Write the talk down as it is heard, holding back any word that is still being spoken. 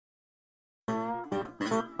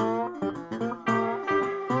Web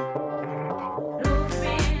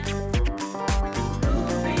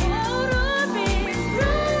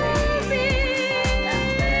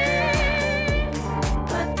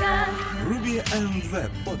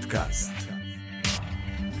Podcast.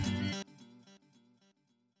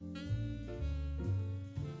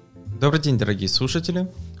 Добрый день, дорогие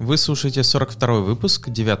слушатели! Вы слушаете 42-й выпуск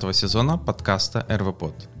 9-го сезона подкаста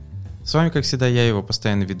RV-Pod. С вами, как всегда, я, его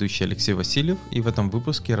постоянный ведущий Алексей Васильев, и в этом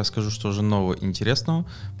выпуске я расскажу, что же нового и интересного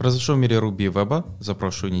произошло в мире Ruby и веба за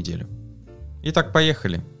прошлую неделю. Итак,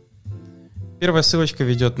 поехали! Первая ссылочка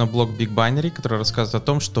ведет на блог Big Binary, который рассказывает о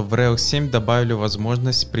том, что в Rails 7 добавили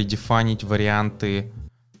возможность предефинить варианты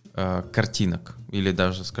картинок или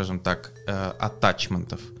даже, скажем так,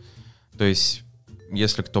 атачментов. То есть,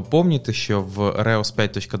 если кто помнит, еще в Rails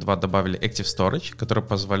 5.2 добавили Active Storage, который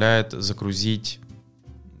позволяет загрузить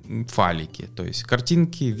файлики, то есть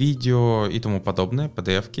картинки, видео и тому подобное,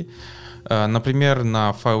 PDF-ки, например,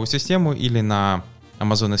 на файловую систему или на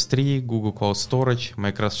Amazon S3, Google Cloud Storage,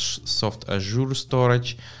 Microsoft Azure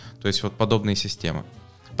Storage, то есть вот подобные системы.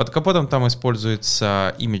 Под капотом там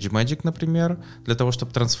используется ImageMagick, например, для того,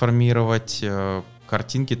 чтобы трансформировать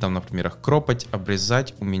картинки, там, например, их кропать,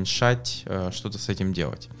 обрезать, уменьшать, что-то с этим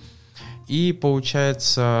делать. И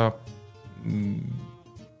получается,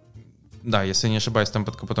 да, если не ошибаюсь, там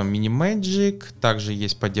под капотом ImageMagick, также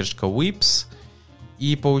есть поддержка Whips.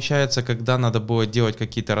 И получается, когда надо было делать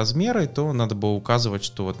какие-то размеры, то надо было указывать,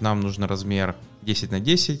 что вот нам нужен размер 10 на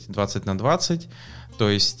 10, 20 на 20. То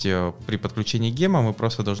есть при подключении гема мы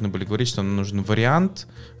просто должны были говорить, что нам нужен вариант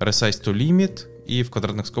resize to limit и в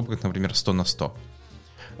квадратных скобках, например, 100 на 100.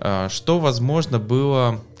 Что, возможно,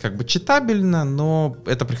 было как бы читабельно, но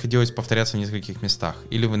это приходилось повторяться в нескольких местах.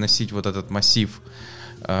 Или выносить вот этот массив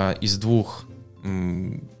из двух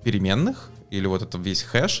переменных, или вот это весь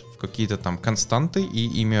хэш в какие-то там константы и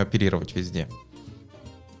ими оперировать везде.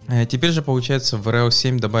 Теперь же, получается, в Rails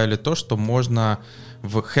 7 добавили то, что можно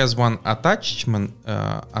в has one attachment,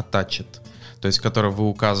 attached, то есть который вы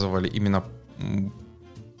указывали именно,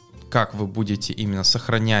 как вы будете именно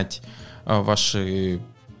сохранять ваши,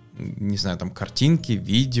 не знаю, там картинки,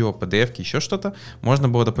 видео, PDF-ки, еще что-то, можно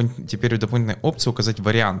было теперь в дополнительной опции указать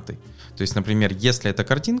варианты. То есть, например, если это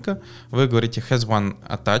картинка, вы говорите has one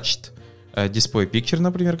attached, display picture,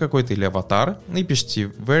 например, какой-то, или аватар, и пишите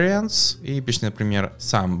variants, и пишите, например,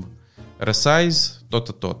 thumb, resize,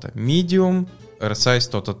 то-то, то-то, medium, resize,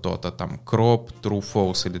 то-то, то-то, там, crop, true,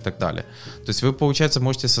 false, или так далее. То есть вы, получается,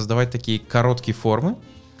 можете создавать такие короткие формы,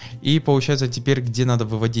 и, получается, теперь, где надо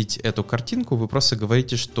выводить эту картинку, вы просто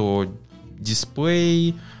говорите, что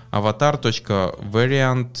display,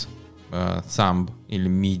 avatar.variant, thumb или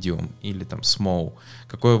medium или там small,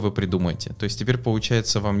 какое вы придумаете. То есть теперь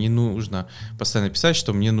получается вам не нужно постоянно писать,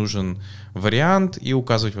 что мне нужен вариант и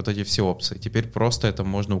указывать вот эти все опции. Теперь просто это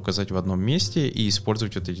можно указать в одном месте и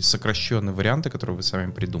использовать вот эти сокращенные варианты, которые вы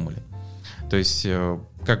сами придумали. То есть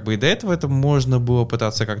как бы и до этого это можно было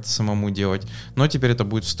пытаться как-то самому делать, но теперь это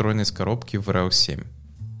будет встроено из коробки в Rails 7.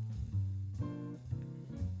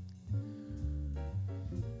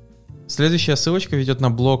 Следующая ссылочка ведет на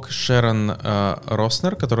блог Шерон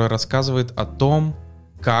Роснер, которая рассказывает о том,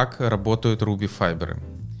 как работают Ruby файберы.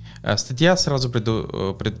 Статья, сразу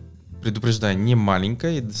предупреждаю, не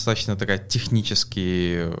маленькая и достаточно такая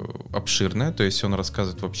технически обширная. То есть он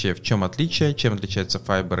рассказывает вообще, в чем отличие, чем отличаются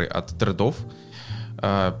файберы от тредов.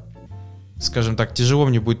 Скажем так, тяжело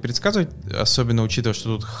мне будет предсказывать, особенно учитывая,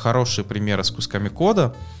 что тут хорошие примеры с кусками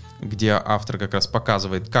кода, где автор как раз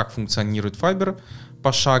показывает, как функционирует файбер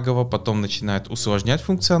пошагово, потом начинает усложнять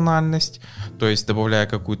функциональность, то есть добавляя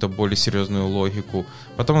какую-то более серьезную логику.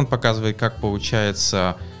 Потом он показывает, как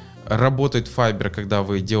получается работает файбер, когда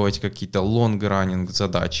вы делаете какие-то long-running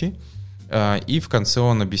задачи. И в конце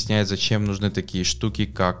он объясняет, зачем нужны такие штуки,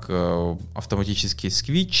 как автоматический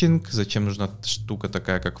сквитчинг, зачем нужна штука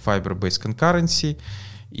такая, как fiber-based concurrency,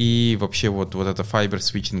 и вообще вот это fiber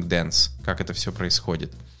switching dance, как это все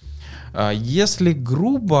происходит. Если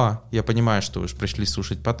грубо, я понимаю, что вы уж пришли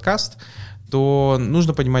слушать подкаст, то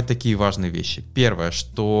нужно понимать такие важные вещи. Первое,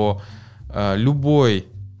 что любой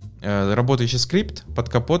работающий скрипт, под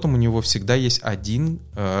капотом у него всегда есть один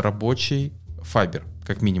рабочий файбер,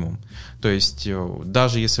 как минимум. То есть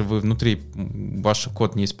даже если вы внутри, ваш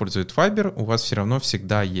код не использует файбер, у вас все равно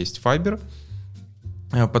всегда есть файбер,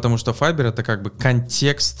 потому что файбер — это как бы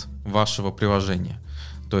контекст вашего приложения.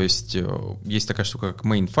 То есть есть такая штука, как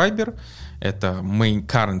main fiber, это main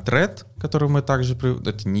current thread, который мы также...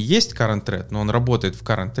 Это не есть current thread, но он работает в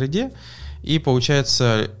current thread, и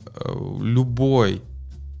получается любой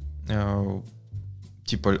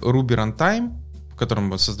типа Ruby runtime,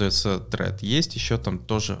 котором создается thread, есть еще там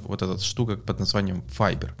тоже вот эта штука под названием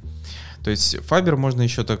Fiber. То есть Fiber можно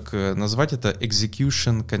еще так назвать, это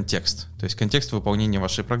execution контекст, то есть контекст выполнения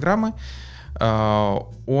вашей программы.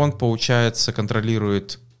 Он, получается,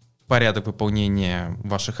 контролирует порядок выполнения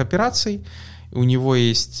ваших операций. У него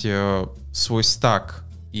есть свой стак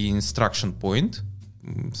и instruction point.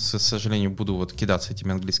 К сожалению, буду вот кидаться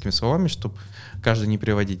этими английскими словами, чтобы каждый не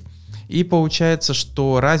переводить. И получается,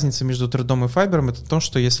 что разница между thread и Fiber это то,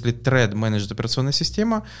 что если thread менеджит операционная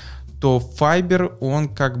система, то Fiber, он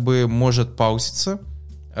как бы может паузиться,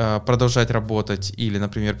 продолжать работать или,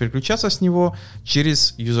 например, переключаться с него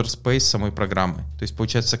через user space самой программы. То есть,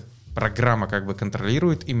 получается, программа как бы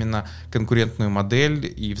контролирует именно конкурентную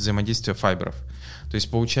модель и взаимодействие файберов. То есть,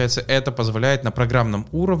 получается, это позволяет на программном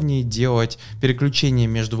уровне делать переключение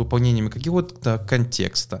между выполнениями какого-то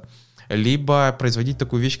контекста, либо производить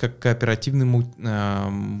такую вещь, как кооперативный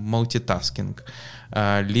мультитаскинг,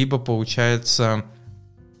 либо, получается,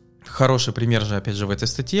 хороший пример же, опять же, в этой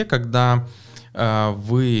статье, когда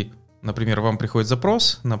вы, например, вам приходит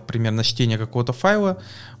запрос, например, на чтение какого-то файла,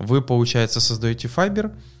 вы, получается, создаете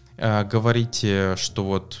Fiber, говорите, что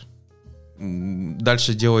вот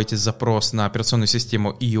дальше делаете запрос на операционную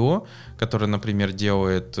систему IO, которая, например,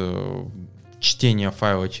 делает чтение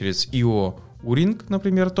файла через IO Uring,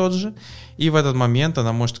 например, тот же, и в этот момент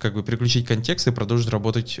она может как бы переключить контекст и продолжить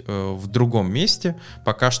работать в другом месте,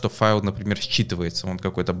 пока что файл, например, считывается, он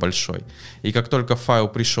какой-то большой. И как только файл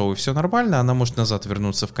пришел и все нормально, она может назад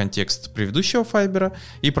вернуться в контекст предыдущего файбера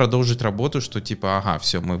и продолжить работу, что типа, ага,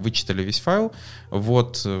 все, мы вычитали весь файл,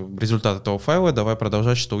 вот результат этого файла, давай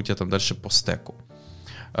продолжать, что у тебя там дальше по стеку.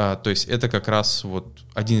 То есть это как раз вот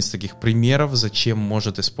один из таких примеров, зачем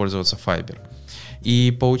может использоваться Fiber.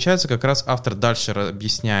 И получается, как раз автор дальше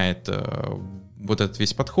объясняет вот этот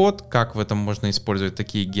весь подход, как в этом можно использовать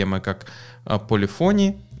такие геммы, как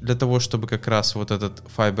Polyphony, для того, чтобы как раз вот этот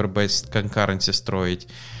Fiber-based concurrency строить,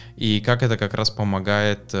 и как это как раз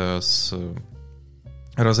помогает с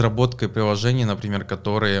разработкой приложений, например,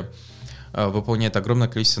 которые выполняет огромное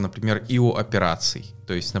количество, например, IO-операций.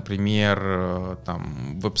 То есть, например,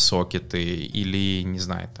 там веб-сокеты или, не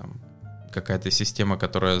знаю, там какая-то система,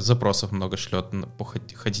 которая запросов много шлет по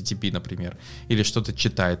HTTP, например, или что-то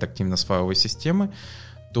читает активно с файловой системы,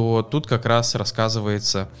 то тут как раз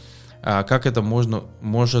рассказывается, как это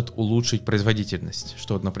может улучшить производительность.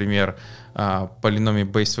 Что, например,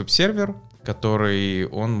 Polynomial-based веб-сервер, который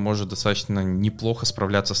он может достаточно неплохо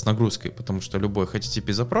справляться с нагрузкой, потому что любой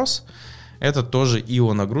HTTP-запрос — это тоже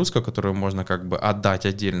IO-нагрузка, которую можно как бы отдать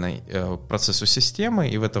отдельной процессу системы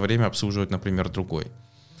и в это время обслуживать, например, другой.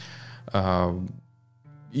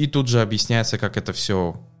 И тут же объясняется, как это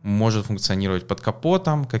все может функционировать под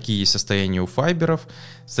капотом, какие есть состояния у файберов.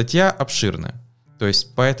 Статья обширная. То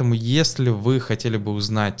есть, поэтому, если вы хотели бы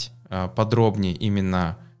узнать подробнее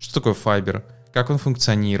именно, что такое Fiber, как он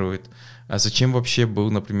функционирует, зачем вообще был,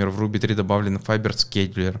 например, в Ruby 3 добавлен Fiber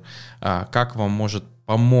Scheduler, как вам может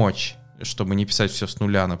помочь, чтобы не писать все с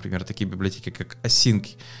нуля, например, такие библиотеки, как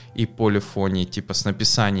Async и Polyphony, типа с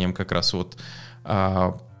написанием как раз вот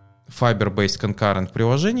Fiber-based concurrent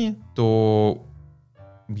приложений, то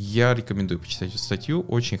я рекомендую почитать эту статью,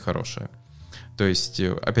 очень хорошая. То есть,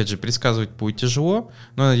 опять же, предсказывать будет тяжело,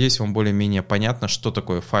 но, надеюсь, вам более-менее понятно, что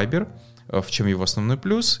такое Fiber, в чем его основной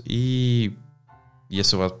плюс, и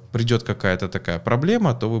если у вас придет какая-то такая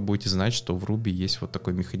проблема, то вы будете знать, что в Ruby есть вот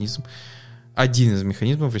такой механизм, один из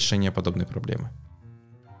механизмов решения подобной проблемы.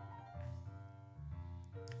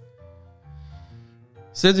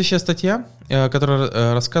 Следующая статья,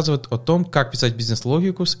 которая рассказывает о том, как писать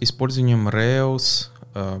бизнес-логику с использованием Rails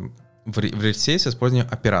в Rails с использованием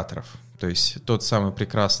операторов. То есть тот самый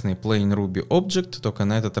прекрасный plain Ruby Object, только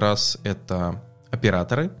на этот раз это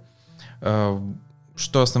операторы.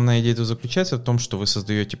 Что основная идея тут заключается? В том, что вы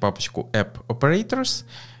создаете папочку App Operators,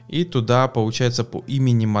 и туда, получается, по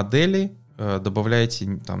имени модели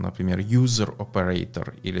добавляете, там, например, User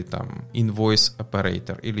Operator, или там Invoice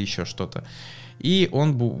Operator, или еще что-то. И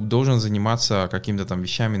он должен заниматься какими-то там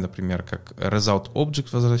вещами, например, как Result Object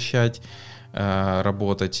возвращать,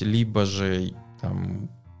 работать, либо же там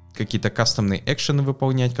какие-то кастомные экшены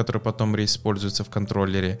выполнять, которые потом реиспользуются в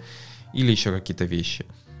контроллере, или еще какие-то вещи.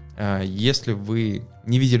 Если вы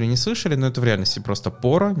не видели, не слышали, но это в реальности просто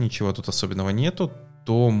пора, ничего тут особенного нету,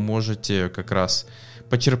 то можете как раз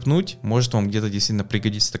почерпнуть, может вам где-то действительно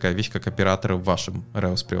пригодится такая вещь, как операторы в вашем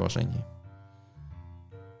Rails-приложении.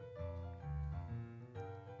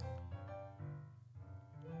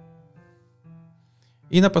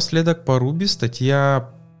 И напоследок по Ruby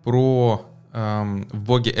статья про в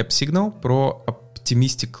блоге AppSignal про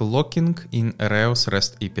Optimistic Locking in Rails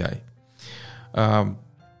REST API.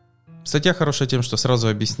 Статья хорошая тем, что сразу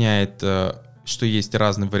объясняет, что есть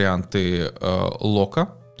разные варианты лока,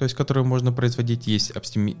 то есть которые можно производить. Есть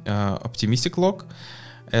Optimistic Lock,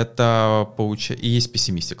 и есть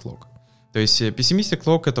Pessimistic Lock. То есть Pessimistic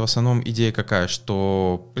Lock — это в основном идея какая,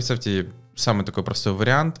 что, представьте, самый такой простой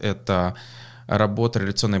вариант — это работа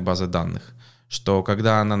реляционной базы данных, что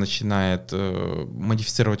когда она начинает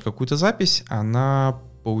модифицировать какую-то запись, она,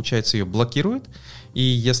 получается, ее блокирует, и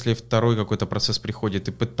если второй какой-то процесс приходит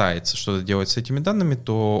и пытается что-то делать с этими данными,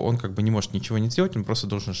 то он как бы не может ничего не сделать, он просто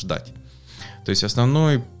должен ждать. То есть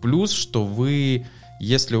основной плюс, что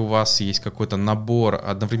если у вас есть какой-то набор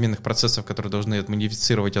одновременных процессов, которые должны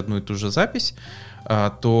отмодифицировать одну и ту же запись,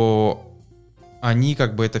 то они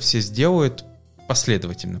как бы это все сделают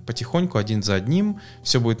последовательно, потихоньку, один за одним,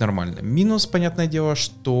 все будет нормально. Минус, понятное дело,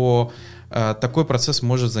 что такой процесс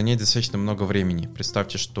может занять достаточно много времени.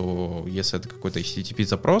 Представьте, что если это какой-то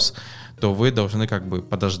HTTP-запрос, то вы должны как бы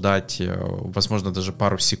подождать, возможно, даже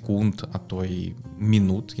пару секунд, а то и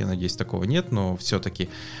минут, я надеюсь, такого нет, но все-таки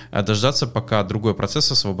дождаться, пока другой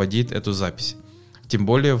процесс освободит эту запись. Тем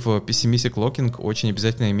более в Pessimistic Locking очень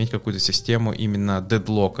обязательно иметь какую-то систему именно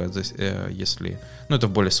дедлока, если, это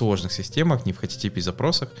в более сложных системах, не в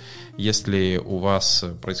HTTP-запросах, если у вас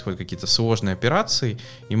происходят какие-то сложные операции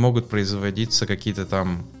и могут производиться какие-то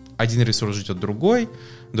там, один ресурс ждет другой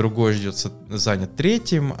ждет занят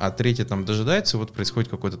третьим, а третий там дожидается, и вот происходит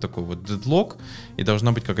какой-то такой вот дедлок, и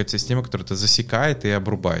должна быть какая-то система, которая это засекает и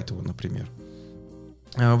обрубает его, например.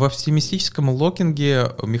 В оптимистическом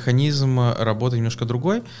локинге механизм работы немножко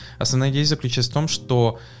другой. Основная идея заключается в том,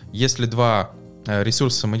 что если два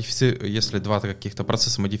каких-то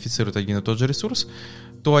процесса модифицируют один и тот же ресурс,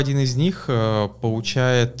 то один из них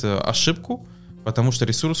получает ошибку, потому что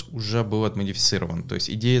ресурс уже был отмодифицирован. То есть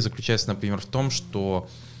идея заключается, например, в том, что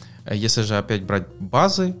если же опять брать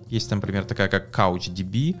базы, есть, например, такая как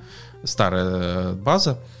CouchDB, старая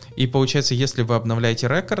база, и получается, если вы обновляете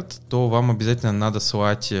рекорд, то вам обязательно надо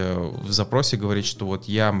ссылать в запросе, говорить, что вот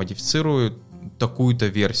я модифицирую такую-то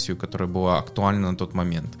версию, которая была актуальна на тот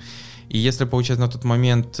момент. И если, получается, на тот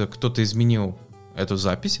момент кто-то изменил эту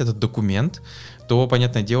запись, этот документ, то,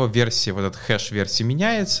 понятное дело, версия, вот этот хэш версии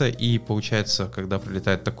меняется, и получается, когда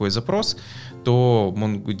прилетает такой запрос, то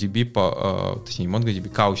MongoDB,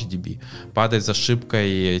 CouchDB падает с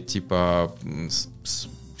ошибкой, типа,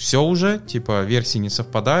 все уже, типа, версии не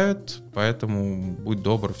совпадают, поэтому будь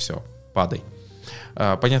добр, все, падай.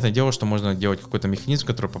 Понятное дело, что можно делать какой-то механизм,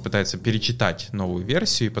 который попытается перечитать новую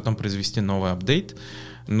версию и потом произвести новый апдейт,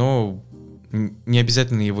 но не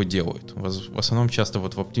обязательно его делают. В основном часто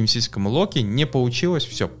вот в оптимистическом локе не получилось,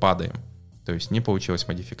 все, падаем. То есть не получилась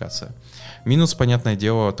модификация. Минус, понятное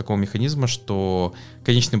дело, такого механизма, что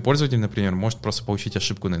конечный пользователь, например, может просто получить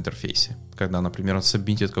ошибку на интерфейсе, когда, например, он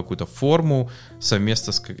сабмитит какую-то форму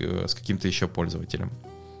совместно с каким-то еще пользователем.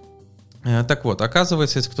 Так вот,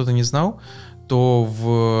 оказывается, если кто-то не знал, то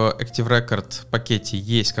в Active Record пакете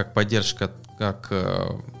есть как поддержка, как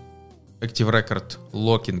Active Record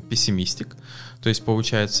Locking Pessimistic. То есть,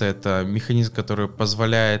 получается, это механизм, который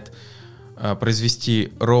позволяет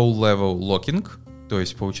произвести row-level locking, то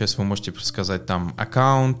есть, получается, вы можете сказать там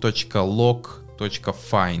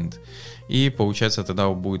account.log.find, и, получается, тогда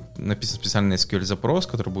будет написан специальный SQL-запрос,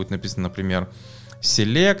 который будет написан, например,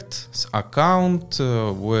 select account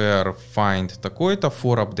where find такой-то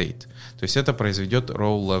for update. То есть это произведет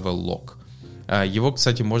row-level log. Его,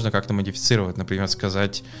 кстати, можно как-то модифицировать, например,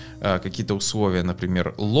 сказать какие-то условия,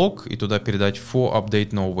 например, log, и туда передать for update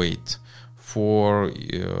no wait, for...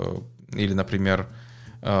 или, например,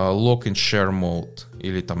 lock in share mode,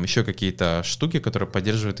 или там еще какие-то штуки, которые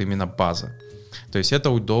поддерживает именно база. То есть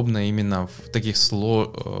это удобно именно в таких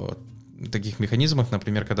механизмах,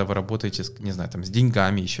 например, когда вы работаете, не знаю, там, с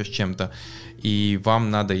деньгами, еще с чем-то, и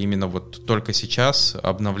вам надо именно вот только сейчас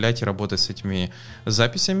обновлять и работать с этими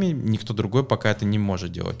записями, никто другой пока это не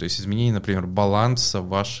может делать. То есть изменение, например, баланса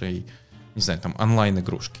вашей, не знаю, там,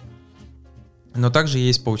 онлайн-игрушки. Но также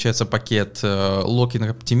есть, получается, пакет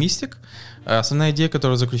Locking Optimistic. Основная идея,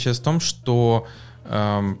 которая заключается в том, что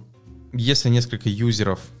если несколько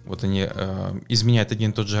юзеров, вот они изменяют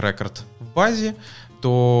один и тот же рекорд в базе,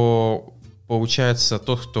 то получается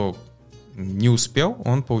тот, кто не успел,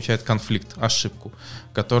 он получает конфликт, ошибку,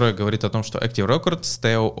 которая говорит о том, что Active Record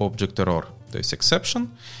stale object error, то есть exception,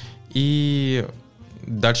 и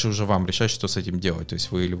дальше уже вам решать, что с этим делать. То есть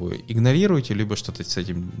вы либо игнорируете, либо что-то с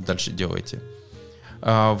этим дальше делаете.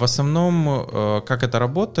 В основном, как это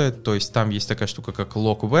работает, то есть там есть такая штука, как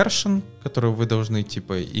log version, которую вы должны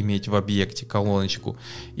типа иметь в объекте, колоночку,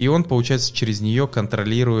 и он, получается, через нее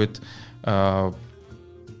контролирует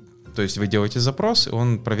То есть вы делаете запрос, и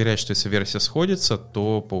он проверяет, что если версия сходится,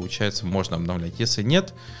 то, получается, можно обновлять. Если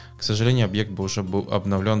нет, к сожалению, объект бы уже был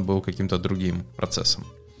обновлен был каким-то другим процессом.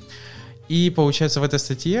 И, получается, в этой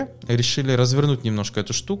статье решили развернуть немножко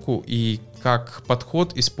эту штуку и как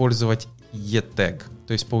подход использовать eTag.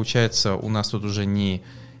 То есть, получается, у нас тут уже не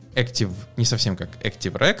совсем как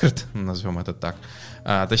Active Record, назовем это так,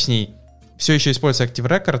 точнее, все еще используется Active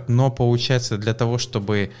Record, но, получается, для того,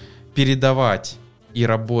 чтобы передавать и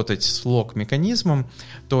работать с лог-механизмом,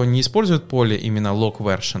 то не используют поле именно log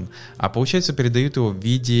version, а, получается, передают его в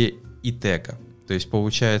виде eTag. То есть,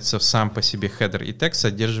 получается, сам по себе header и тег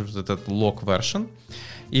содержит этот log version.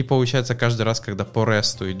 И, получается, каждый раз, когда по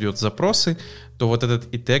REST идет запросы, то вот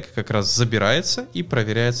этот eTag как раз забирается и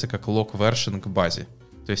проверяется как log version к базе.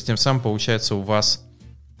 То есть, тем самым, получается, у вас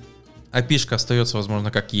API-шка остается,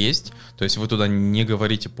 возможно, как есть. То есть, вы туда не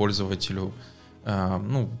говорите пользователю,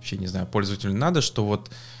 вообще не знаю, пользователю надо, что вот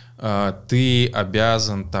ты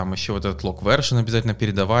обязан там еще вот этот log version обязательно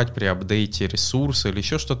передавать при апдейте ресурса или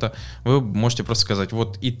еще что-то. Вы можете просто сказать,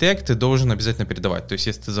 вот eTag ты должен обязательно передавать. То есть,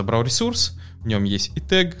 если ты забрал ресурс, в нем есть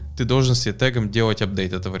eTag, ты должен с eTag делать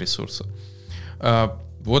апдейт этого ресурса.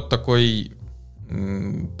 Вот такой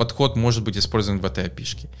подход может быть использован в этой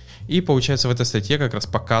API-шке. И, получается, в этой статье как раз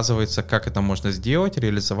показывается, как это можно сделать,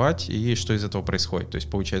 реализовать и что из этого происходит. То есть,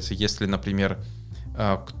 получается, если, например,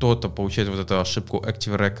 кто-то получает вот эту ошибку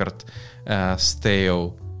Active Record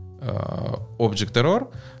stale object error,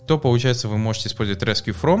 то, получается, вы можете использовать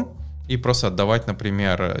rescue from и просто отдавать,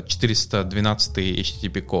 например, 412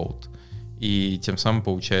 HTTP код. И тем самым,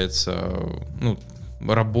 получается,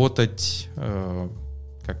 работать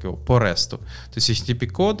по REST. То есть HTTP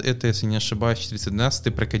код — это, если не ошибаюсь, 412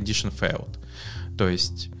 precondition failed. То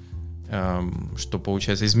есть, что,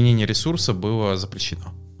 получается, изменение ресурса было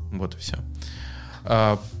запрещено. Вот и все.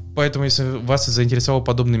 Поэтому, если вас заинтересовал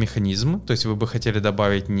подобный механизм, то есть вы бы хотели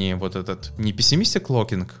добавить не pessimistic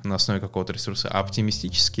logging на основе какого-то ресурса, а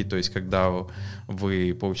оптимистический, то есть когда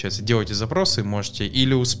вы, получается, делаете запросы, можете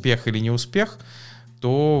или успех, или не успех,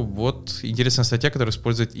 то вот интересная статья, которая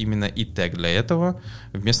использует именно eTag для этого,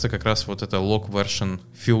 вместо как раз вот это log version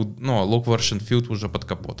field уже под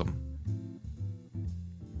капотом.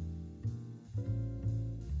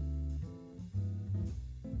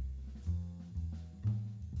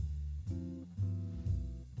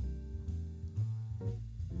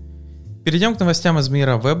 Перейдем к новостям из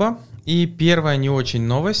мира веба. И первая не очень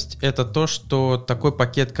новость — это то, что такой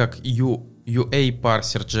пакет, как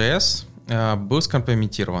UA-Parser.js, был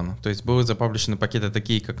скомпрометирован. То есть были запаблишены пакеты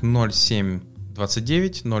такие, как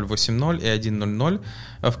 0.7.29, 0.8.0 и 1.0.0,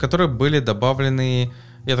 в которые были добавлены,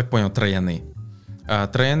 я так понял, трояны.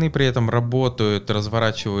 Трояны при этом работают,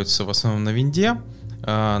 разворачиваются в основном на винде,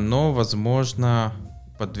 но, возможно,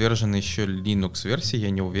 подвержены еще Linux-версии,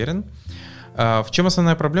 я не уверен. В чем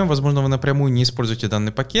основная проблема? Возможно, вы напрямую не используете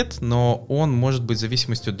данный пакет, но он может быть в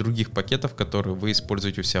зависимости от других пакетов, которые вы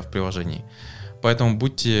используете у себя в приложении. Поэтому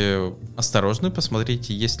будьте осторожны,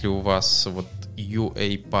 посмотрите, есть ли у вас вот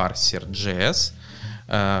UA-Parser.js,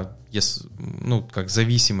 как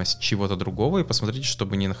зависимость чего-то другого, и посмотрите,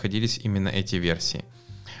 чтобы не находились именно эти версии.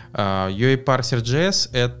 UA-Parser.js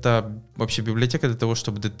 — это вообще библиотека для того,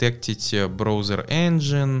 чтобы детектить браузер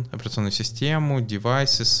engine, операционную систему,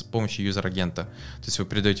 девайсы с помощью юзер-агента. То есть вы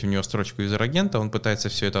передаете в него строчку юзер-агента, он пытается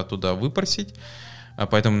все это оттуда выпросить,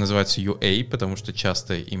 поэтому называется UA, потому что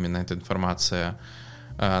часто именно эта информация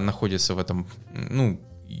находится в этом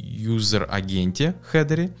юзер-агенте,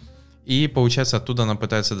 хедере. И, получается, оттуда она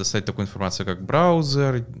пытается достать такую информацию, как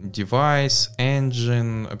браузер, девайс,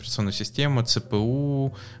 engine, операционную систему,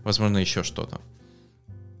 CPU, возможно, еще что-то.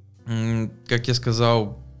 Как я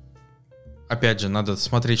сказал, опять же, надо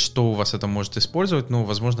смотреть, что у вас это может использовать.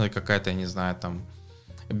 Возможно, какая-то, я не знаю, там,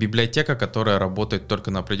 библиотека, которая работает только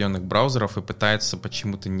на определенных браузерах и пытается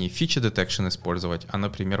почему-то не feature detection использовать, а,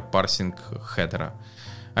 например, парсинг хедера.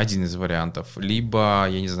 Один из вариантов. Либо,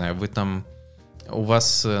 я не знаю, у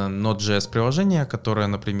вас Node.js приложение, которое,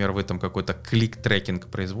 например, вы там какой-то клик-трекинг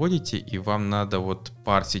производите, и вам надо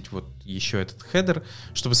парсить еще этот хедер,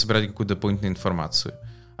 чтобы собирать какую-то дополнительную информацию.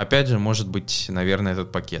 Опять же, может быть, наверное,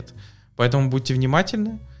 этот пакет. Поэтому будьте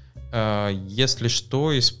внимательны. Если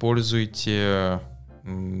что, используйте,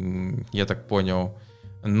 я так понял,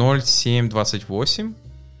 0.7.28,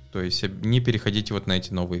 то есть не переходите на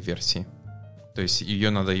эти новые версии. То есть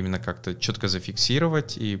ее надо именно как-то четко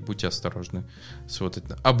зафиксировать, и будьте осторожны с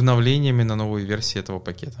обновлениями на новые версии этого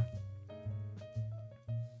пакета.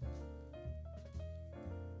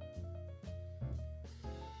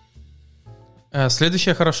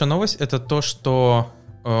 Следующая хорошая новость — это то, что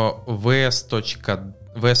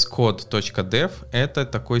vscode.dev — это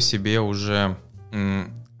такой себе уже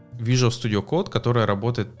Visual Studio Code, который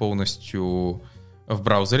работает полностью в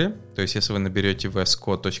браузере. То есть если вы наберете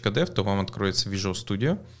vscode.dev, то вам откроется Visual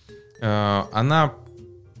Studio. Она,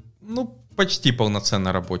 почти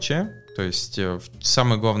полноценно рабочая. То есть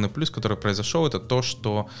самый главный плюс, который произошел, это то,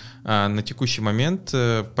 что на текущий момент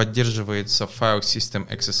поддерживается File System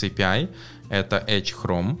Access API, это Edge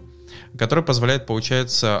Chrome, который позволяет,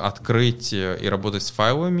 получается, открыть и работать с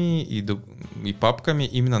файлами и папками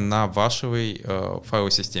именно на вашей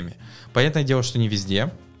файловой системе. Понятное дело, что не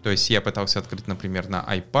везде. То есть я пытался открыть, например, на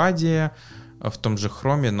iPad, в том же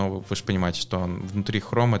Chrome, но вы же понимаете, что внутри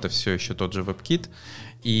Chrome это все еще тот же WebKit.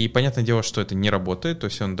 И понятное дело, что это не работает. То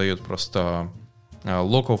есть он дает просто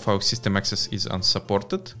Local File System Access is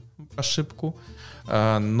unsupported ошибку.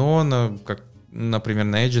 Но, например,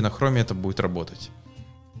 на Edge, на Chrome это будет работать.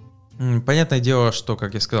 Понятное дело, что,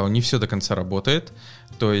 как я сказал, не все до конца работает.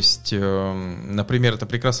 То есть, например, это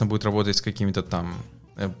прекрасно будет работать с какими-то там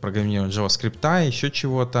программированием JavaScript, еще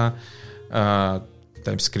чего-то,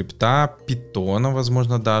 TypeScript, Python,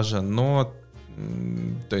 возможно, даже, но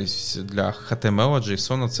то есть для HTML,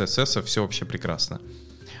 JSON, CSS все вообще прекрасно.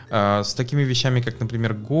 С такими вещами, как,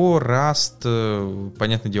 например, Go, Rust,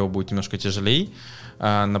 понятное дело, будет немножко тяжелее.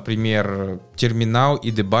 Например, терминал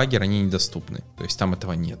и дебаггер, они недоступны. То есть там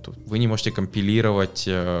этого нету. Вы не можете компилировать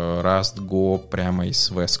Rust, Go прямо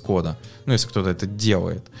из VS Code. Если кто-то это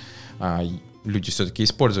делает. Люди все-таки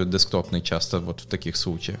используют десктопные часто вот в таких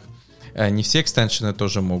случаях. Не все экстеншены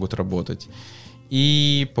тоже могут работать.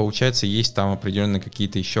 И, получается, есть там определенные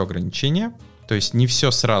какие-то еще ограничения. То есть не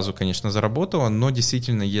все сразу, конечно, заработало, но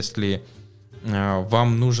действительно, если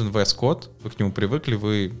вам нужен VS Code, вы к нему привыкли,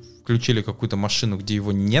 вы включили какую-то машину, где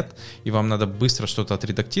его нет, и вам надо быстро что-то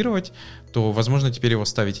отредактировать, то, возможно, теперь его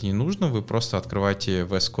ставить и не нужно. Вы просто открываете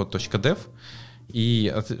vscode.dev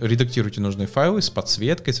и редактируйте нужные файлы с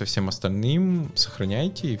подсветкой, со всем остальным,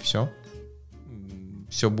 сохраняйте, и все.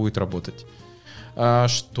 Все будет работать.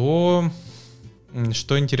 Что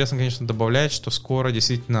интересно, конечно, добавляет, что скоро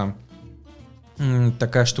действительно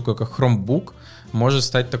такая штука, как Chromebook, может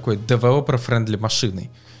стать такой developer-friendly машиной.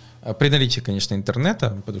 При наличии, конечно,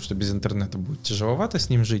 интернета, потому что без интернета будет тяжеловато с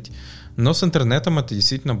ним жить, но с интернетом это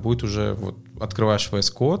действительно будет уже, вот, открываешь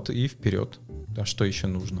VS Code и вперед. Да, что еще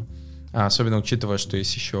нужно? Особенно учитывая, что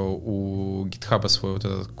есть еще у GitHub свой вот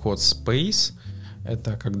этот Code Space.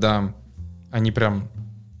 Это когда они прям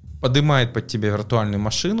поднимают под тебя виртуальную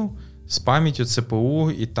машину с памятью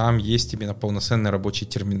CPU, и там есть именно полноценный рабочий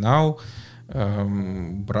терминал,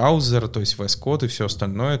 браузер, то есть VS Code и все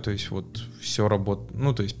остальное, то есть вот все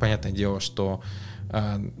работает. То есть понятное дело, что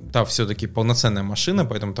там все-таки полноценная машина,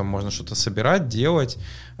 поэтому там можно что-то собирать, делать,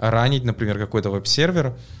 ранить, например, какой-то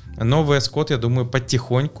веб-сервер. Но VS Code, я думаю,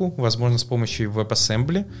 потихоньку, возможно, с помощью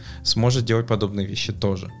WebAssembly сможет делать подобные вещи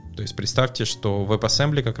тоже. То есть представьте, что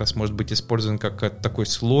WebAssembly как раз может быть использован как такой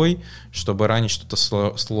слой, чтобы ранить что-то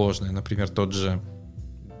сложное. Например, тот же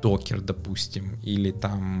Docker, допустим, или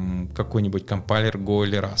там какой-нибудь компайлер Go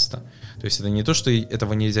или Rust. То есть это не то, что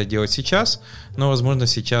этого нельзя делать сейчас, но, возможно,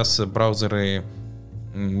 сейчас браузеры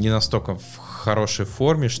не настолько в хорошей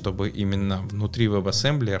форме, чтобы именно внутри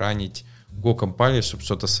WebAssembly ранить Go компайлер, чтобы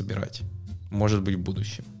что-то собирать. Может быть, в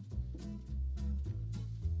будущем.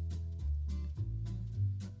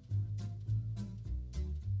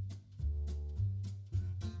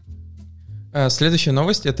 Следующая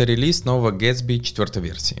новость — это релиз нового Gatsby 4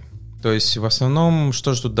 версии. То есть в основном,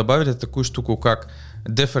 что же тут добавили, это такую штуку, как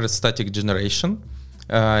Deferred Static Generation.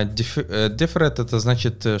 Deferred — это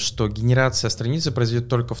значит, что генерация страницы произойдет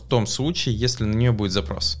только в том случае, если на нее будет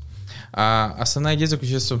запрос. А основная идея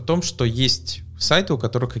заключается в том, что есть сайты, у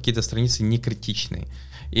которых какие-то страницы не критичные,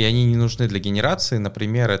 и они не нужны для генерации.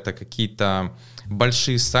 Например, это какие-то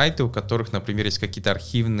большие сайты, у которых, например, есть какие-то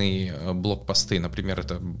архивные блокпосты. Например,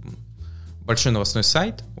 это большой новостной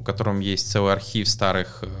сайт, у которого есть целый архив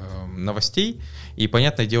старых новостей, и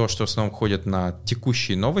понятное дело, что в основном ходят на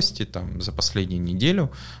текущие новости там за последнюю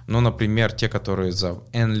неделю, но, например, те, которые за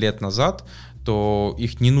N лет назад, то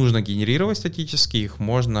их не нужно генерировать статически, их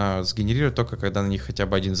можно сгенерировать только когда на них хотя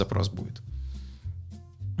бы один запрос будет.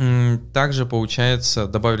 Также, получается,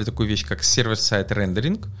 добавили такую вещь, как сервер-сайт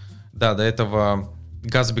рендеринг. Да, до этого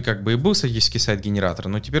Gatsby как бы и был статический сайт-генератор,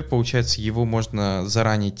 но теперь, получается, его можно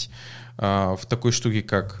заранить в такой штуке,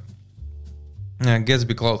 как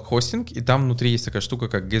Gatsby Cloud Hosting, и там внутри есть такая штука,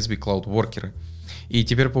 как Gatsby Cloud Worker. И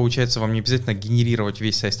теперь, получается, вам не обязательно генерировать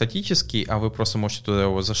весь сайт статический, а вы просто можете туда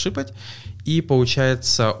его зашипать, и,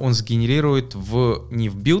 получается, он сгенерирует не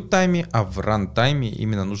в билд-тайме, а в ран-тайме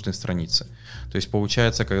именно нужные страницы. То есть,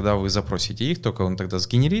 получается, когда вы запросите их, только он тогда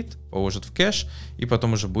сгенерит, положит в кэш, и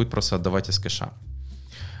потом уже будет просто отдавать из кэша.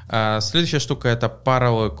 Следующая штука — это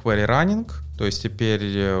Parallel Query Running, то есть теперь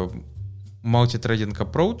Multithreading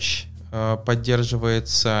Approach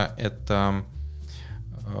поддерживается. Это,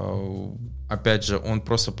 опять же, он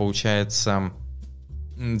просто, получается,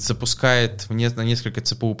 запускает на несколько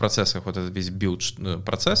CPU процессах вот этот весь build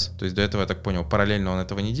процесс. То есть до этого, я так понял, параллельно он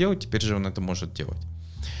этого не делал, теперь же он это может делать.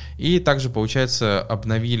 И также, получается,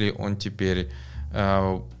 обновили он теперь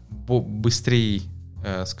быстрее,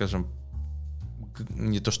 скажем,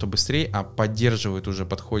 не то что быстрее, а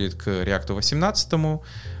подходит к React 18,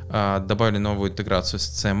 добавили новую интеграцию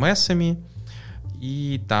с CMS-ами,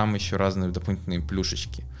 и там еще разные дополнительные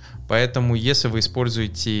плюшечки. Поэтому, если вы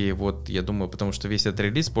используете, вот, я думаю, потому что весь этот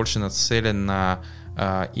релиз больше нацелен на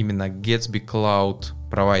именно Gatsby Cloud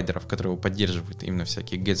провайдеров, которые его поддерживают, именно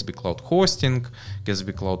всякие Gatsby Cloud Hosting,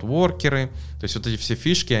 Gatsby Cloud Worker, то есть вот эти все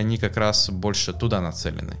фишки, они как раз больше туда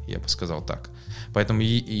нацелены, я бы сказал так. Поэтому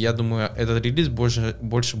я думаю, этот релиз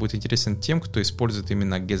больше будет интересен тем, кто использует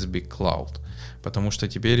именно Gatsby Cloud, потому что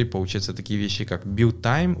теперь, получается, такие вещи, как build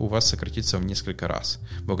time у вас сократится в несколько раз,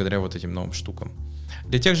 благодаря вот этим новым штукам.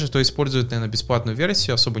 Для тех же, кто использует, наверное, бесплатную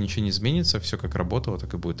версию, особо ничего не изменится, все как работало,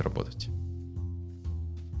 так и будет работать.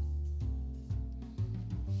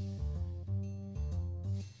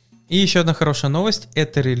 И еще одна хорошая новость —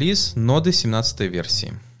 это релиз ноды 17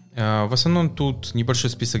 версии. В основном тут небольшой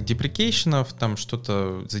список деприкейшенов, там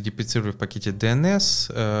что-то задеприцировали в пакете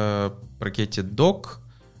DNS, в пакете Doc,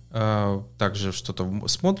 также что-то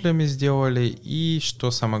с модулями сделали, и что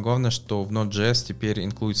самое главное, что в Node.js теперь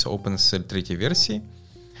инклюдится OpenSSL 3 версии,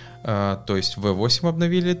 то есть V8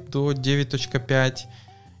 обновили до 9.5,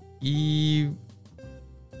 и,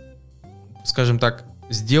 скажем так,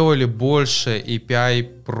 сделали больше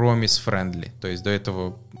API promise-friendly, то есть до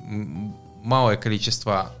этого малое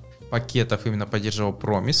количество пакетов именно поддерживал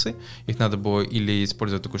промисы, их надо было или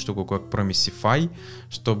использовать такую штуку, как Promisify,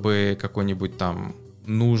 чтобы какой-нибудь там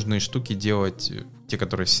нужные штуки делать, те,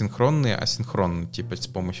 которые синхронные, асинхронные, типа с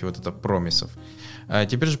помощью вот этого промисов.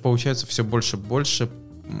 Теперь же получается все больше и больше.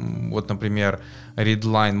 Вот, например,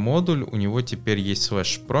 readline модуль, у него теперь есть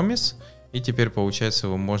 /promise, и теперь, получается,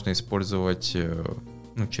 его можно использовать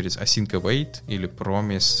через async await или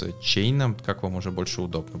promise chain, как вам уже больше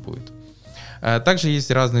удобно будет. Также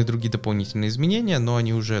есть разные другие дополнительные изменения, но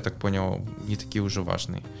они уже, я так понял, не такие уже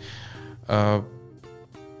важные.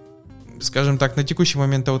 Скажем так, на текущий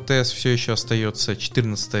момент LTS все еще остается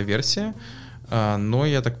 14 версия, но,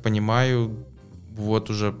 я так понимаю,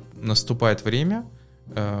 вот уже наступает время,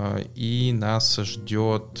 и нас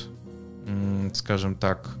ждет, скажем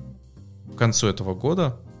так, к концу этого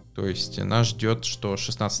года, то есть нас ждет, что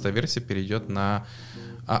 16 версия перейдет на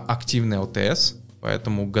активный LTS,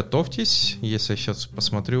 поэтому готовьтесь, если я сейчас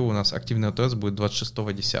посмотрю, у нас активный LTS будет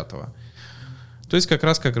 26.10. То есть как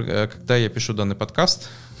раз когда я пишу данный подкаст,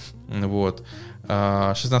 вот,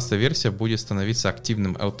 16 версия будет становиться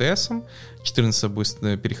активным LTS, 14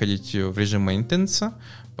 будет переходить в режим maintenance,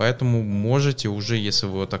 поэтому можете уже, если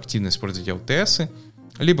вы вот активно используете LTS,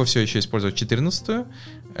 либо все еще использовать 14,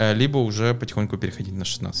 либо уже потихоньку переходить на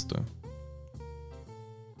 16.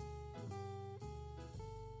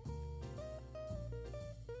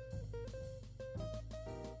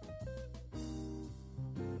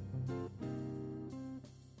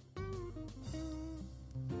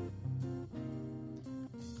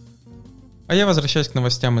 А я возвращаюсь к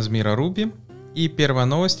новостям из мира Ruby. И первая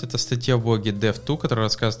новость — это статья в блоге Dev2, которая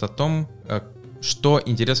рассказывает о том, что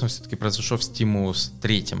интересно все-таки произошло в Stimulus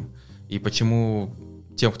 3, и почему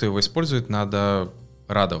тем, кто его использует, надо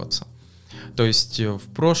радоваться. То есть в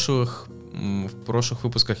прошлых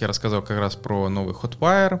выпусках я рассказывал как раз про новый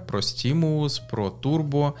Hotwire, про Stimulus, про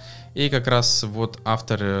Turbo, и как раз вот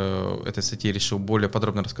автор этой статьи решил более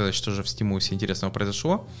подробно рассказать, что же в Stimulus интересного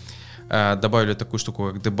произошло. Добавили такую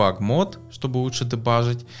штуку, как debug мод, чтобы лучше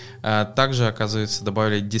дебажить. Также, оказывается,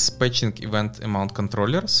 добавили dispatching event amount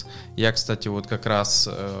controllers. Я, кстати, вот как раз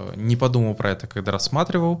не подумал про это, когда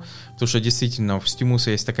рассматривал, потому что действительно в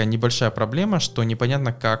Stimulus есть такая небольшая проблема, что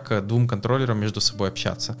непонятно, как двум контроллерам между собой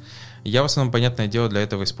общаться. Я в основном, понятное дело, для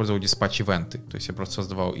этого использовал dispatch-ивенты. То есть я просто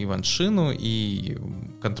создавал ивент-шину, и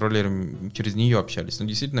контроллеры через нее общались. Но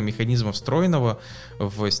действительно механизма встроенного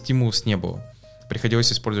в Stimulus не было.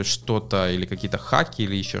 приходилось использовать что-то или какие-то хаки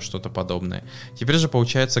или еще что-то подобное. Теперь же,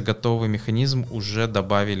 получается, готовый механизм уже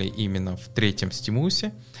добавили именно в третьем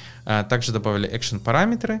стимулусе. Также добавили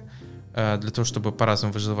экшен-параметры для того, чтобы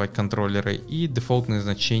по-разному вызывать контроллеры, и дефолтные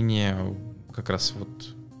значения как раз вот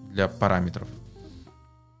для параметров.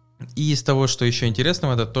 И из того, что еще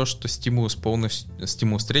интересного, это то, что стимулус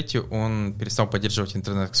 3, он перестал поддерживать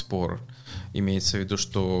Internet Explorer. Имеется в виду,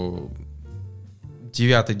 что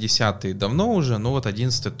 9, 10 давно уже, но вот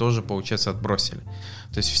 11 тоже, получается, отбросили.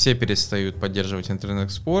 То есть все перестают поддерживать Internet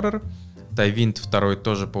Explorer. Tailwind 2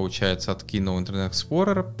 тоже, получается, откинул Internet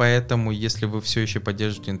Explorer. Поэтому, если вы все еще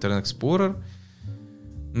поддерживаете Internet Explorer,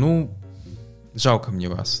 ну, жалко мне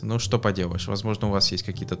вас. Ну, что поделаешь. Возможно, у вас есть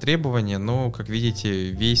какие-то требования, но, как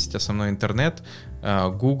видите, весь основной интернет,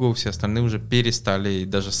 Google, все остальные уже перестали,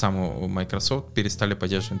 даже сам Microsoft перестали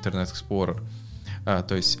поддерживать Internet Explorer.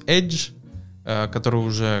 То есть Edge, который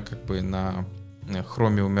уже как бы на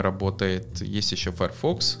Chromium работает, есть еще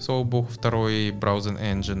Firefox, слава богу, второй браузер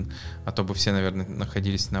engine, а то бы все, наверное,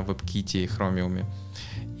 находились на WebKit и Chromium.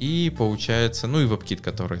 И получается, ну и WebKit,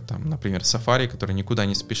 который там, например, Safari, который никуда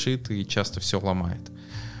не спешит и часто все ломает.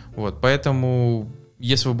 Вот, поэтому,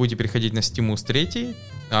 если вы будете переходить на Stimulus 3,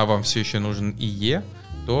 а вам все еще нужен IE,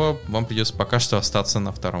 то вам придется пока что остаться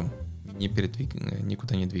на втором,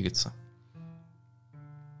 никуда не двигаться.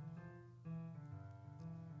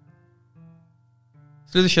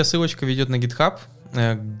 Следующая ссылочка ведет на GitHub,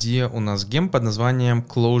 где у нас гем под названием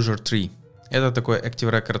Closure Tree. Это такой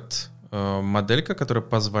Active Record моделька, которая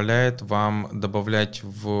позволяет вам добавлять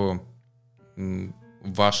в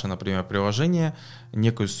ваше, например, приложение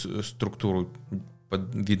некую структуру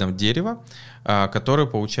под видом дерева, которая,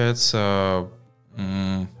 получается,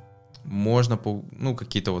 можно, ну,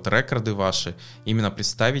 какие-то вот рекорды ваши именно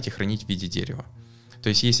представить и хранить в виде дерева. То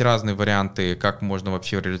есть есть разные варианты, как можно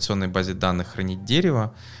вообще в реляционной базе данных хранить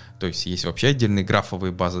дерево. То есть есть вообще отдельные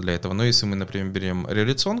графовые базы для этого. Но если мы, например, берем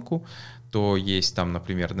реляционку, то есть там,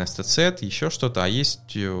 например, nested set, еще что-то. А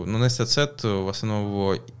есть, ну, nested set в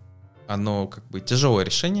основном оно как бы тяжелое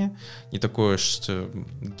решение, не такое уж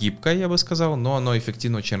гибкое, я бы сказал, но оно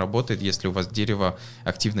эффективно очень работает, если у вас дерево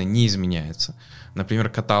активно не изменяется. Например,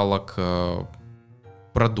 каталог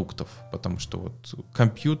продуктов, потому что вот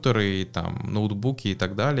компьютеры, там, ноутбуки и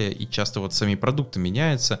так далее, и часто вот сами продукты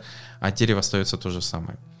меняются, а дерево остается то же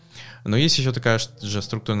самое. Но есть еще такая же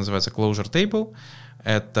структура, называется Closure Table.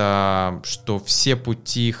 Это что все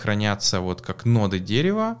пути хранятся вот как ноды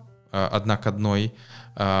дерева, одна к одной.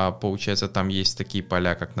 Получается, там есть такие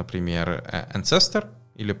поля, как, например, Ancestor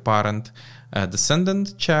или Parent,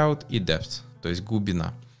 Descendant, Child и Depth, то есть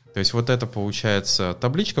глубина. То есть вот это, получается,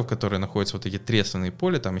 табличка, в которой находятся вот эти тресленные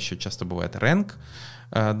поля, там еще часто бывает rank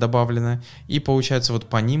добавлено, и, получается, вот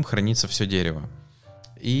по ним хранится все дерево.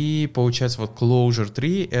 И, получается, вот Closure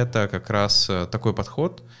Tree — это как раз такой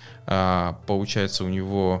подход. Получается, у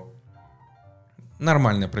него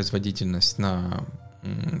нормальная производительность на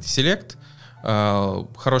Select,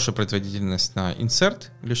 хорошая производительность на Insert,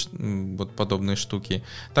 вот подобные штуки.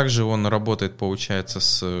 Также он работает, получается,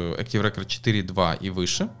 с Active Record 4.2 и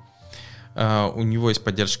выше. У него есть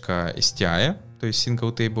поддержка STI, то есть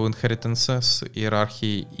Single Table Inheritance с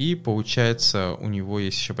иерархией, и, получается, у него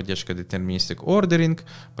есть еще поддержка Deterministic Ordering,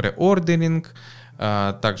 Pre-Ordering.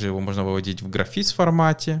 Также его можно выводить в графис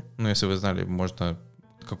формате. Ну, если вы знали, можно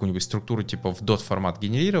какую-нибудь структуру типа в dot формат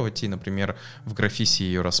генерировать и, например, в графисе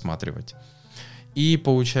ее рассматривать. И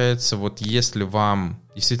получается, вот если вам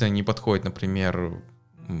действительно не подходит, например,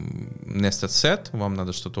 nested set, вам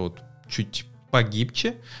надо что-то вот чуть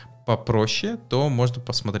погибче, попроще, то можно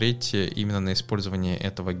посмотреть именно на использование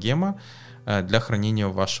этого гема для хранения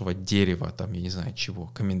вашего дерева, там, я не знаю чего,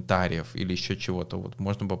 комментариев или еще чего-то. Вот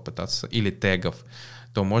можно попытаться, или тегов,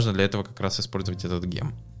 то можно для этого как раз использовать этот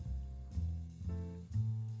гем.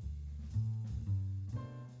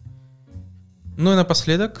 Ну и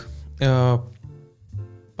напоследок,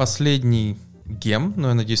 последний гем, но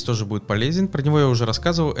я надеюсь, тоже будет полезен. Про него я уже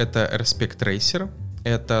рассказывал. Это Respect Tracer.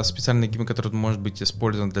 Это специальный гем, который может быть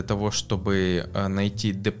использован для того, чтобы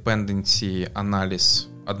найти dependency анализ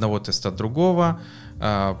одного теста от другого,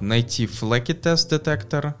 найти flaky тест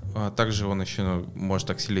детектор. Также он еще может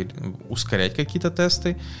ускорять какие-то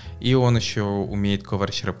тесты, и он еще умеет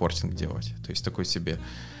coverage reporting делать. То есть такой себе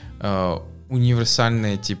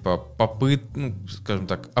универсальный типа скажем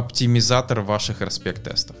так, оптимизатор ваших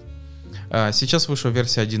Respect-тестов. Сейчас вышла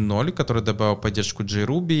версия 1.0, которая добавила поддержку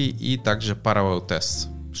JRuby и также Parallel Tests,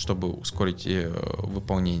 чтобы ускорить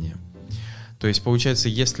выполнение. То есть, получается,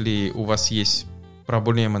 если у вас есть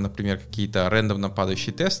проблемы, например, какие-то рандомно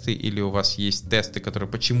падающие тесты, или у вас есть тесты, которые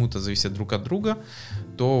почему-то зависят друг от друга,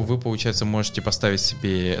 то вы, получается, можете поставить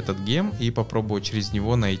себе этот гем и попробовать через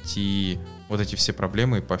него найти вот эти все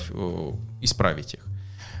проблемы и исправить их.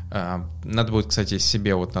 Надо будет, кстати,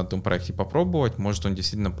 себе вот на одном проекте попробовать, может он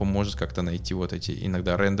действительно поможет как-то найти вот эти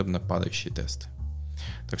иногда рандомно падающие тесты.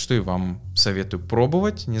 Так что и вам советую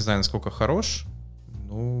пробовать, не знаю, насколько хорош,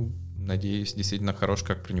 ну, надеюсь, действительно хорош,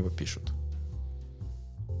 как про него пишут.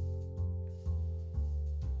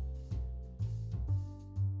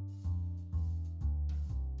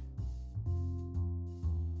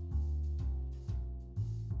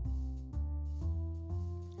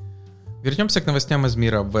 Вернемся к новостям из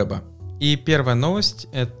мира веба. И первая новость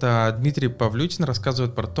 — это Дмитрий Павлютин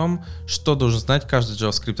рассказывает про то, что должен знать каждый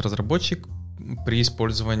JavaScript-разработчик при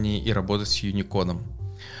использовании и работе с Unicode.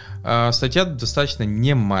 Статья достаточно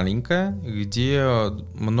немаленькая, где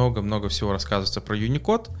много-много всего рассказывается про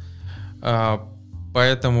Unicode,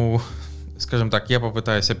 поэтому, скажем так, я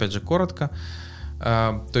попытаюсь опять же коротко.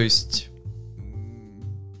 То есть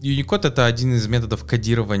Unicode — это один из методов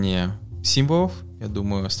кодирования символов. Я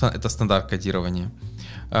думаю, это стандарт кодирования.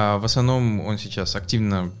 В основном он сейчас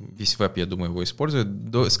активно, весь веб, я думаю, его использует.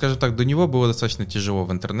 Скажем так, до него было достаточно тяжело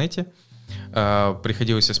в интернете.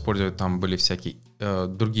 Приходилось использовать, там были всякие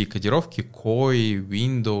другие кодировки, COI,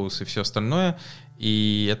 Windows и все остальное.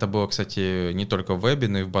 И это было, кстати, не только в вебе,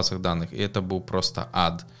 но и в базах данных. И это был просто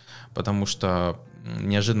ад. Потому что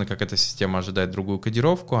неожиданно какая-то система ожидает другую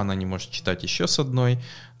кодировку, она не может читать еще с одной.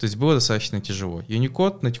 То есть было достаточно тяжело.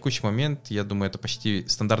 Unicode на текущий момент, я думаю, это почти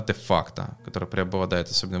стандарт де-факто, который преобладает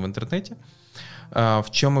особенно в интернете. В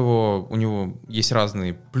чем у него есть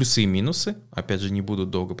разные плюсы и минусы. Опять же, не буду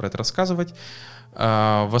долго про это рассказывать.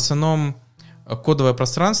 В основном кодовое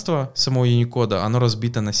пространство самого Unicode, оно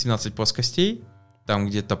разбито на 17 плоскостей. Там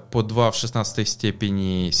где-то по 2 в 16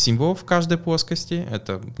 степени символов в каждой плоскости.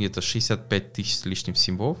 Это где-то 65 тысяч с лишним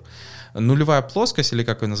символов. Нулевая плоскость, или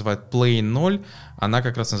как ее называют, plane 0, она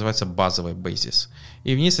как раз называется базовый basis.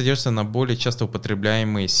 И в ней содержатся наиболее часто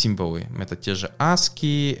употребляемые символы. Это те же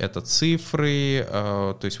ASCII, это цифры,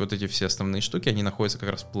 то есть вот эти все основные штуки, они находятся как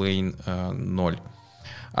раз в plane 0.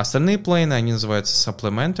 Остальные плейны, они называются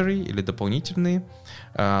supplementary или дополнительные.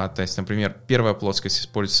 То есть, например, первая плоскость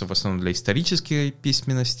используется в основном для исторической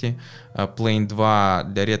письменности, plane 2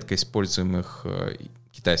 для редко используемых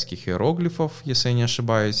китайских иероглифов, если я не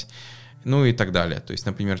ошибаюсь, ну и так далее. То есть,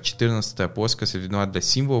 например, 14-я плоскость отведена для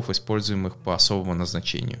символов, используемых по особому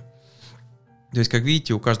назначению. То есть, как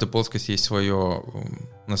видите, у каждой плоскости есть свое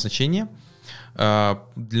назначение.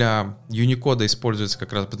 Для Unicode используется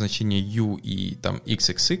как раз обозначение U и там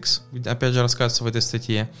XXX, опять же рассказывается в этой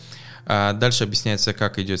статье. Дальше объясняется,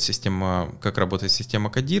 как работает система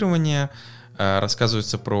кодирования.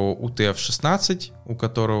 Рассказывается про UTF-16, у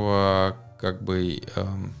которого как бы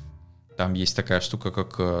там есть такая штука,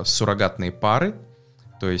 как суррогатные пары.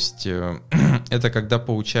 То есть это когда,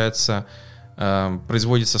 получается,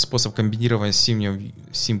 производится способ комбинирования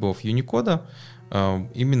символов Unicode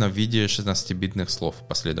именно в виде 16-битных слов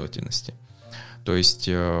последовательности. То есть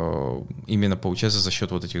именно получается за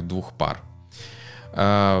счет вот этих двух пар.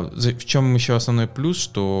 В чем еще основной плюс,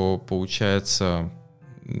 что получается,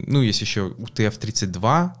 ну, есть еще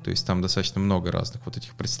UTF-32, то есть там достаточно много разных вот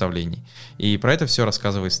этих представлений. И про это все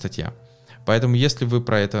рассказывает статья. Поэтому если вы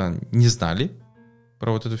про это не знали,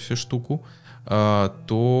 про вот эту всю штуку,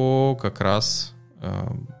 то как раз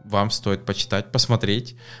вам стоит почитать,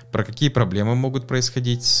 посмотреть, про какие проблемы могут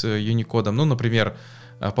происходить с Unicode. Ну, например,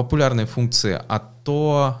 популярные функции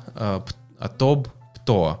ATO, ATOB,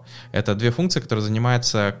 PTO. Это две функции, которые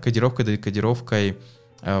занимаются кодировкой и декодировкой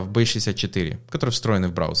в base64, которые встроены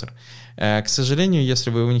в браузер. К сожалению,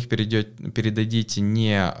 если вы у них передадите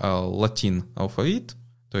не латин алфавит,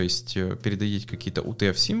 то есть передадите какие-то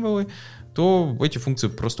UTF-символы, то эти функции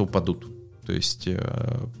просто упадут. То есть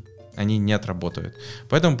они не отработают.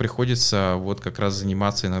 Поэтому приходится вот как раз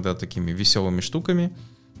заниматься иногда такими веселыми штуками,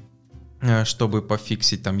 чтобы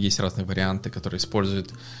пофиксить. Там есть разные варианты, которые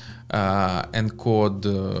используют encode,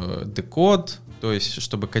 decode, то есть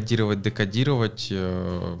чтобы кодировать, декодировать,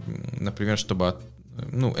 например, чтобы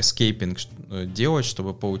escaping делать,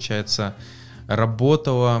 чтобы, получается,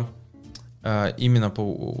 работало именно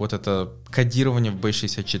вот это кодирование в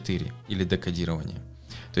base64 или декодирование.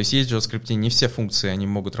 То есть в JavaScript не все функции они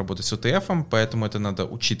могут работать с UTF, поэтому это надо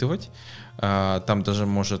учитывать. Там даже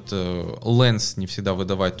может lens не всегда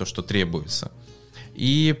выдавать то, что требуется.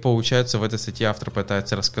 И получается, в этой статье автор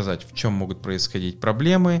пытается рассказать, в чем могут происходить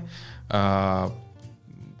проблемы, как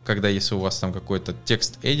когда если у вас там какой-то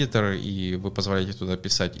текст-эдитор, и вы позволяете туда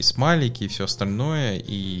писать и смайлики, и все остальное,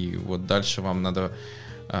 и вот дальше вам надо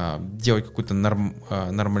делать какую-то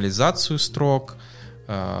нормализацию строк,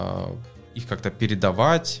 их как-то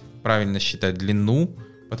передавать, правильно считать длину,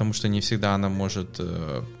 потому что не всегда она может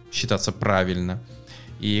считаться правильно.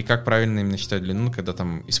 И как правильно именно считать длину, когда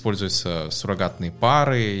там используются суррогатные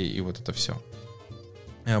пары и вот это все.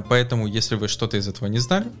 Поэтому, если вы что-то из этого не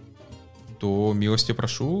знали, то милости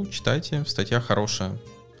прошу, читайте. Статья хорошая,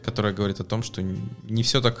 которая говорит о том, что не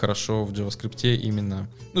все так хорошо в JavaScript именно.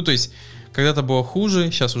 Ну, то есть, когда-то было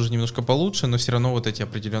хуже, сейчас уже немножко получше, но все равно вот эти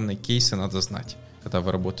определенные кейсы надо знать, когда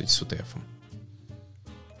вы работаете с UTF.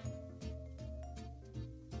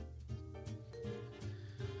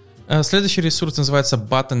 Следующий ресурс называется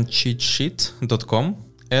buttoncheatsheet.com.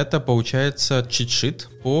 Это, получается, чит-шит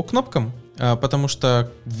по кнопкам, потому что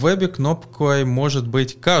в вебе кнопкой может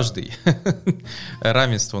быть каждый.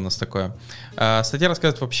 Равенство у нас такое. Статья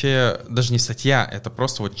рассказывает вообще, даже не статья, это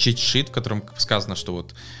просто вот чит-шит, в котором сказано, что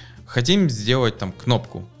вот хотим сделать там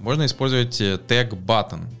кнопку. Можно использовать тег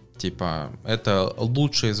button. Типа, это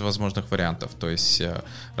лучший из возможных вариантов, то есть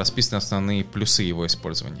расписаны основные плюсы его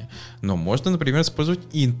использования. Но можно, например, использовать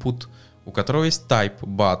input, у которого есть type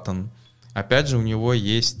button. Опять же, у него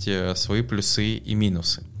есть свои плюсы и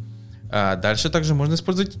минусы. Дальше также можно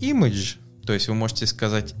использовать image, то есть вы можете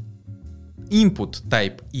сказать input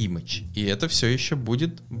type image, и это все еще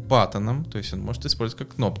будет button, то есть он может использовать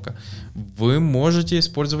как кнопка. Вы можете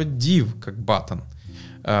использовать div как button.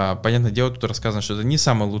 Понятное дело, тут рассказано, что это не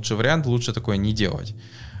самый лучший вариант, лучше такое не делать.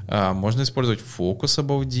 Можно использовать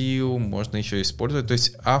focusable div, можно еще использовать, то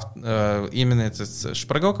есть именно эта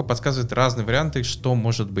шпаргалка подсказывает разные варианты, что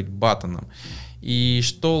может быть баттоном и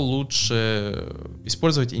что лучше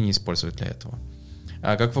использовать и не использовать для этого.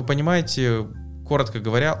 Как вы понимаете, коротко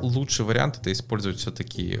говоря, лучший вариант это использовать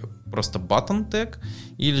все-таки просто button tag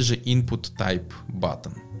или же input type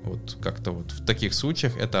button. Вот как-то вот в таких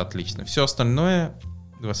случаях это отлично. Все остальное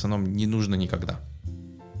в основном не нужно никогда.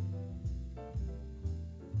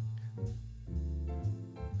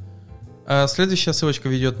 Следующая ссылочка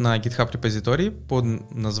ведет на GitHub репозиторий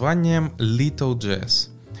под названием Little.js.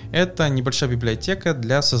 Это небольшая библиотека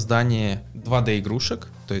для создания 2D игрушек,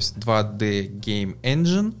 то есть 2D Game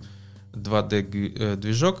Engine, 2D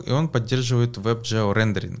движок, и он поддерживает WebGL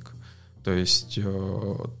рендеринг. То есть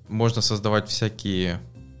можно создавать всякие,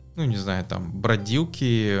 ну не знаю, там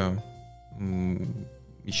бродилки,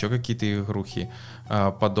 еще какие-то игрухи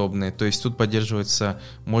подобные. То есть тут поддерживается,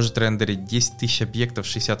 может рендерить 10 тысяч объектов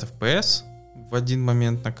 60 FPS в один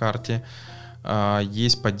момент на карте.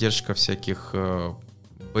 Есть поддержка всяких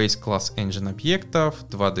Base Class Engine объектов,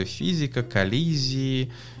 2D физика,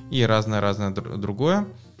 коллизии и разное-разное другое.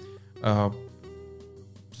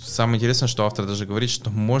 Самое интересное, что автор даже говорит,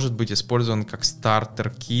 что может быть использован как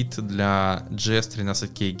стартер-кит для JS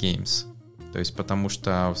 13K Games. То есть потому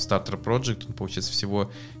что в Starter Project он получается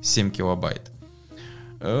всего 7 килобайт.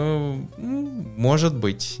 Может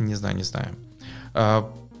быть, не знаю.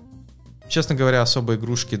 Честно говоря, особо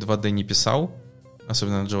игрушки 2D не писал,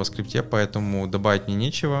 особенно на JavaScript, поэтому добавить мне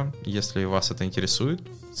нечего. Если вас это интересует,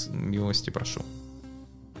 милости прошу.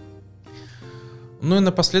 Ну и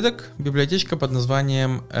напоследок библиотечка под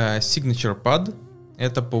названием SignaturePad.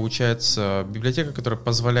 Это получается библиотека, которая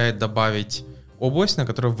позволяет добавить область, на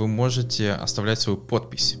которой вы можете оставлять свою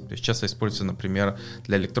подпись. То есть часто используется, например,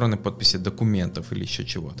 для электронной подписи документов или еще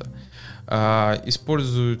чего-то.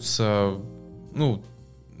 Используются, ну,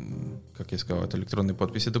 как я сказал, это электронные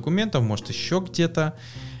подписи документов, может еще где-то.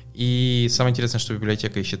 И самое интересное, что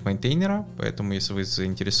библиотека ищет мейнтейнера, поэтому если вы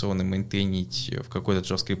заинтересованы мейнтейнить в какой-то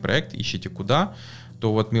JavaScript проект, ищите куда,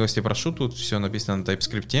 то вот милости прошу, тут все написано на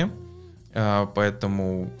TypeScript.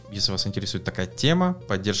 Поэтому, если вас интересует такая тема,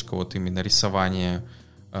 поддержка вот именно рисования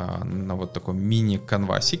на вот таком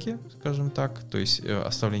мини-канвасике, скажем так, то есть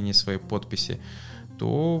оставление своей подписи,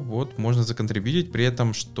 то вот можно законтрибьютить, при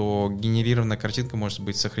этом, что генерированная картинка может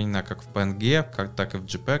быть сохранена как в PNG, так и в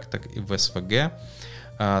JPEG, так и в SVG,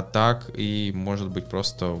 так и может быть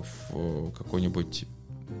просто в какой-нибудь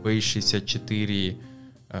Base64,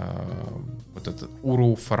 вот этот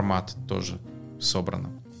URL формат тоже собрано.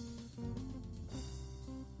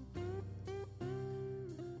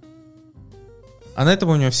 А на этом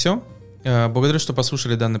у меня все. Благодарю, что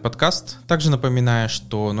послушали данный подкаст. Также напоминаю,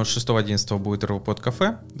 что 06.11 будет RoboPod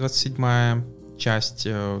Cafe, 27-я часть.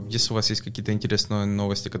 Если у вас есть какие-то интересные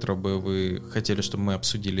новости, которые бы вы хотели, чтобы мы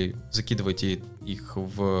обсудили, закидывайте их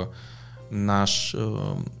в наш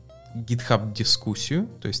GitHub-дискуссию,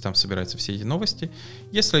 то есть там собираются все эти новости.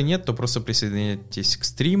 Если нет, то просто присоединяйтесь к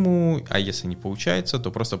стриму, а если не получается,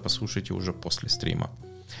 то просто послушайте уже после стрима.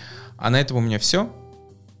 А на этом у меня все.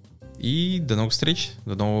 И до новых встреч,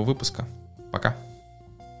 до нового выпуска. Пока.